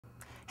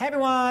Hey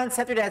everyone,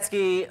 Seth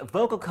Rudetsky,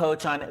 vocal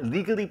coach on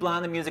Legally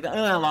Blonde the Musical,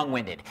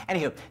 long-winded.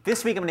 Anywho,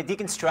 this week I'm going to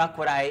deconstruct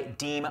what I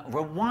deem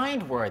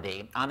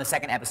rewind-worthy on the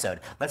second episode.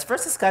 Let's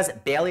first discuss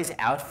Bailey's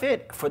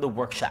outfit for the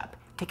workshop.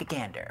 Take a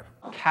gander.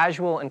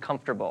 Casual and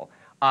comfortable.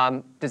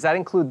 Does that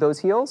include those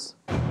heels?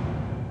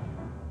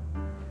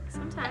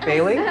 Sometimes.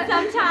 Bailey?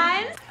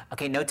 Sometimes.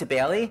 Okay, note to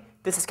Bailey,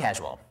 this is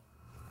casual.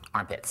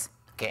 Armpits.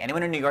 Okay,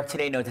 anyone in New York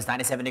today knows it's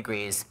 97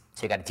 degrees,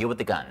 so you got to deal with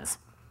the guns.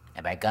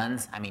 And by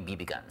guns, I mean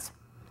BB guns.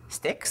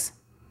 Sticks?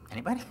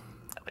 Anybody?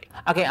 Nobody.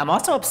 Okay, I'm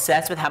also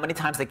obsessed with how many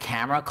times the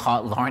camera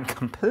caught Lauren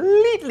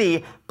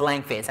completely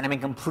blank-faced, and I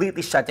mean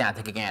completely shut down.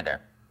 Take a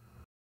gander.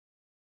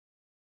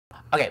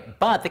 Okay,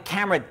 but the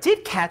camera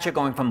did catch her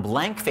going from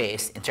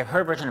blank-face into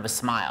her version of a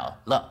smile.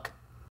 Look.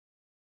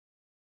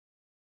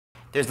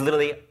 There's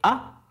literally a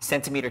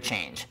centimeter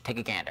change. Take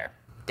a gander.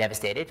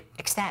 Devastated,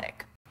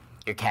 ecstatic.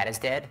 Your cat is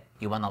dead,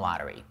 you won the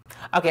lottery.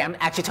 Okay, I'm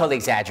actually totally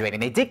exaggerating.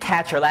 They did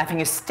catch her laughing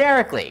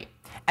hysterically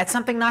at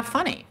something not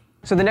funny.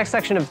 So the next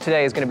section of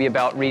today is going to be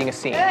about reading a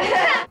scene.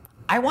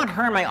 I want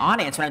her in my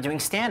audience when I'm doing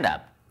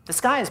stand-up. The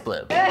sky is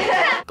blue.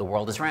 The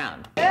world is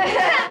round.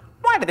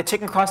 Why did the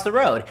chicken cross the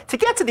road? To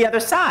get to the other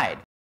side.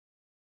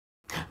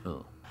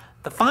 Ooh.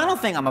 The final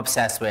thing I'm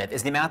obsessed with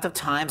is the amount of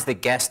times the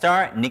guest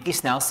star, Nikki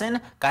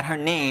Snelson, got her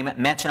name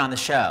mentioned on the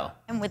show.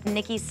 I'm with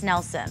Nikki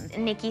Snelson.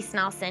 Nikki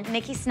Snelson.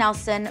 Nikki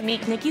Snelson.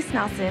 Meet Nikki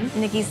Snelson.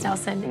 Nikki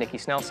Snelson. Nikki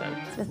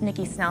Snelson. It's with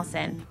Nikki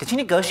Snelson. Did she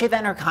negotiate that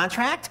in her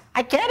contract?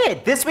 I get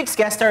it. This week's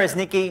guest star is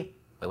Nikki...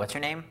 Wait, what's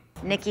her name?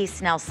 Nikki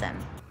Snelson.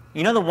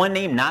 You know the one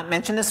name not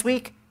mentioned this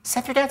week?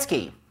 Seth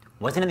Rudetsky.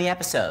 Wasn't in the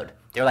episode.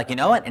 They were like, you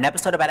know what? An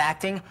episode about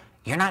acting,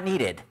 you're not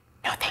needed.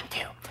 No, thank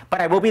you. But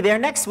I will be there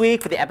next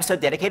week for the episode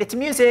dedicated to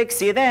music.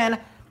 See you then.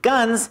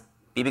 Guns,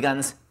 BB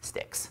guns,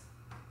 sticks.